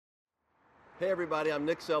Hey everybody, I'm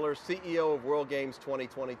Nick Sellers, CEO of World Games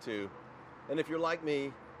 2022. And if you're like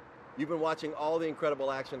me, you've been watching all the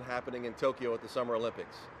incredible action happening in Tokyo at the Summer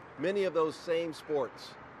Olympics. Many of those same sports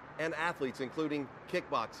and athletes, including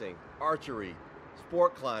kickboxing, archery,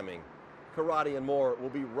 sport climbing, karate, and more, will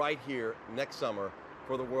be right here next summer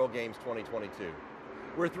for the World Games 2022.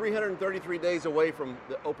 We're 333 days away from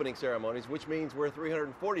the opening ceremonies, which means we're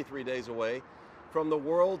 343 days away from the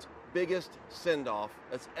world's biggest send-off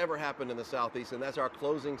that's ever happened in the Southeast, and that's our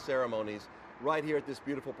closing ceremonies right here at this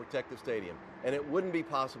beautiful protective stadium. And it wouldn't be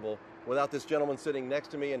possible without this gentleman sitting next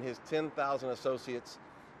to me and his 10,000 associates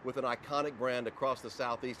with an iconic brand across the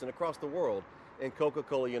Southeast and across the world in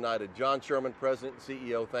Coca-Cola United. John Sherman, President and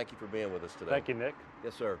CEO, thank you for being with us today. Thank you, Nick.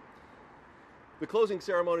 Yes, sir. The closing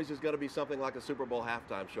ceremonies is going to be something like a Super Bowl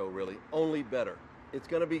halftime show, really, only better. It's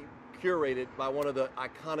going to be curated by one of the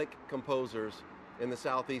iconic composers in the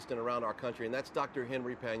Southeast and around our country, and that's Dr.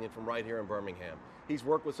 Henry Panion from right here in Birmingham. He's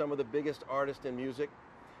worked with some of the biggest artists in music.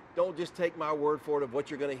 Don't just take my word for it of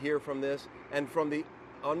what you're going to hear from this and from the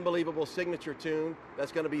unbelievable signature tune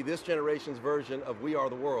that's going to be this generation's version of We Are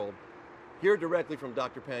the World. Hear directly from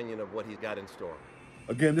Dr. Panion of what he's got in store.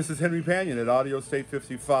 Again, this is Henry Panion at Audio State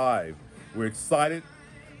 55. We're excited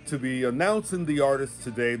to be announcing the artists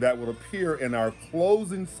today that will appear in our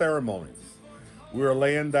closing ceremonies. We're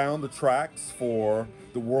laying down the tracks for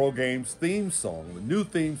the World Games theme song, the new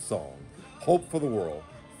theme song, Hope for the World,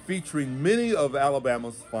 featuring many of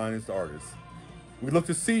Alabama's finest artists. We look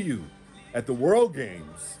to see you at the World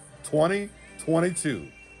Games 2022.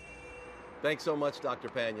 Thanks so much, Dr.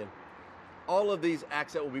 Panion. All of these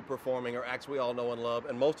acts that will be performing are acts we all know and love,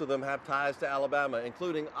 and most of them have ties to Alabama,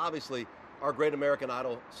 including, obviously, our great American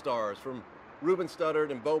Idol stars, from Ruben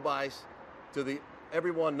Studdard and Bo Bice to the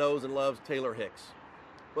everyone knows and loves Taylor Hicks.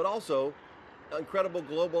 But also, incredible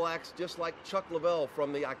global acts just like Chuck Leavell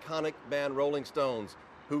from the iconic band Rolling Stones,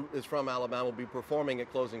 who is from Alabama, will be performing at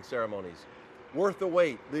closing ceremonies. Worth the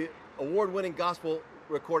wait, the award-winning gospel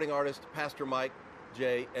recording artist Pastor Mike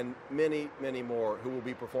J, and many, many more who will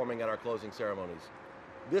be performing at our closing ceremonies.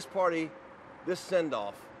 This party, this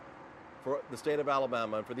send-off for the state of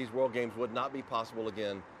Alabama and for these World Games would not be possible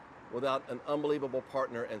again without an unbelievable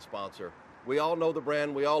partner and sponsor. We all know the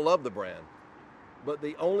brand, we all love the brand, but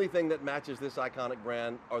the only thing that matches this iconic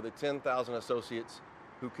brand are the 10,000 associates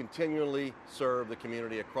who continually serve the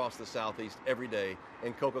community across the Southeast every day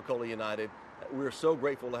in Coca-Cola United. We're so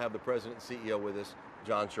grateful to have the President and CEO with us,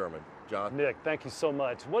 John Sherman. John? Nick, thank you so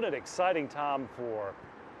much. What an exciting time for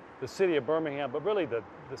the city of Birmingham, but really the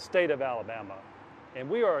state of Alabama. And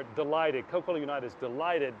we are delighted, Coca-Cola United is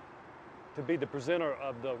delighted to be the presenter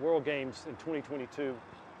of the World Games in 2022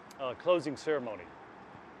 closing ceremony.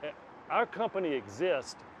 Our company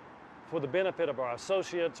exists for the benefit of our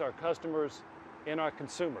associates, our customers, and our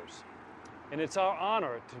consumers. And it's our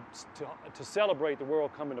honor to celebrate the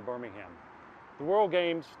world coming to Birmingham. The World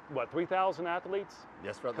Games, 3,000 athletes?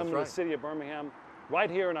 Yes, that's coming right. to the city of Birmingham,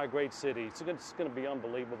 right here in our great city. It's going to be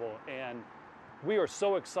unbelievable. And we are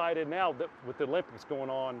so excited now that with the Olympics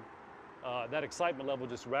going on, that excitement level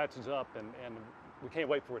just ratchets up, and we can't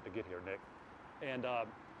wait for it to get here, Nick. And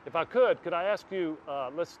if I could I ask you,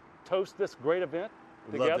 let's toast this great event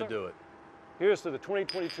together? Love to do it. Here's to the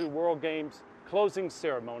 2022 World Games closing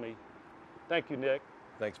ceremony. Thank you, Nick.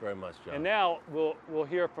 Thanks very much, John. And now we'll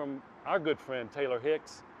hear from our good friend Taylor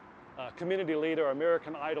Hicks, community leader,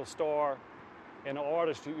 American Idol star, and an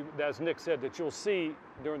artist, as Nick said, that you'll see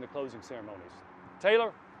during the closing ceremonies.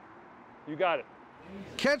 Taylor, you got it.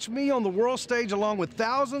 Catch me on the world stage along with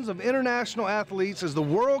thousands of international athletes as the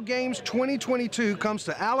World Games 2022 comes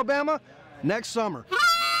to Alabama next summer.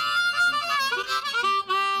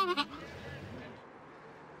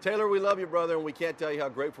 Taylor, we love you, brother, and we can't tell you how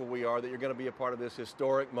grateful we are that you're going to be a part of this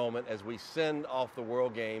historic moment as we send off the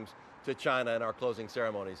World Games to China in our closing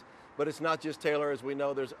ceremonies. But it's not just Taylor. As we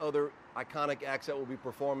know, there's other iconic acts that will be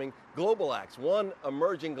performing, global acts. One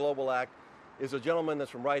emerging global act is a gentleman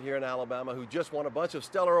that's from right here in Alabama who just won a bunch of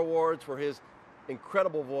stellar awards for his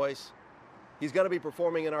incredible voice. He's going to be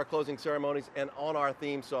performing in our closing ceremonies and on our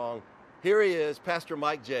theme song. Here he is, Pastor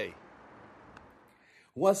Mike J.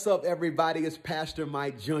 What's up, everybody? It's Pastor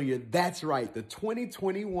Mike Jr. That's right, the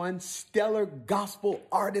 2021 Stellar Gospel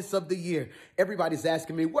Artist of the Year. Everybody's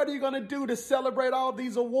asking me, what are you going to do to celebrate all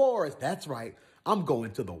these awards? That's right, I'm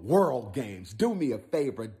going to the World Games. Do me a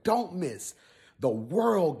favor, don't miss the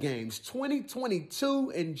World Games 2022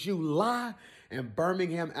 in July in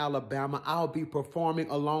Birmingham, Alabama. I'll be performing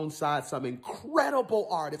alongside some incredible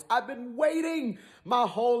artists. I've been waiting my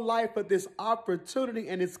whole life for this opportunity,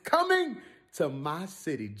 and it's coming to my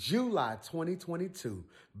city, July 2022,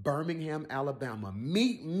 Birmingham, Alabama.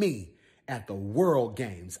 Meet me at the World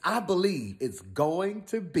Games. I believe it's going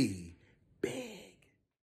to be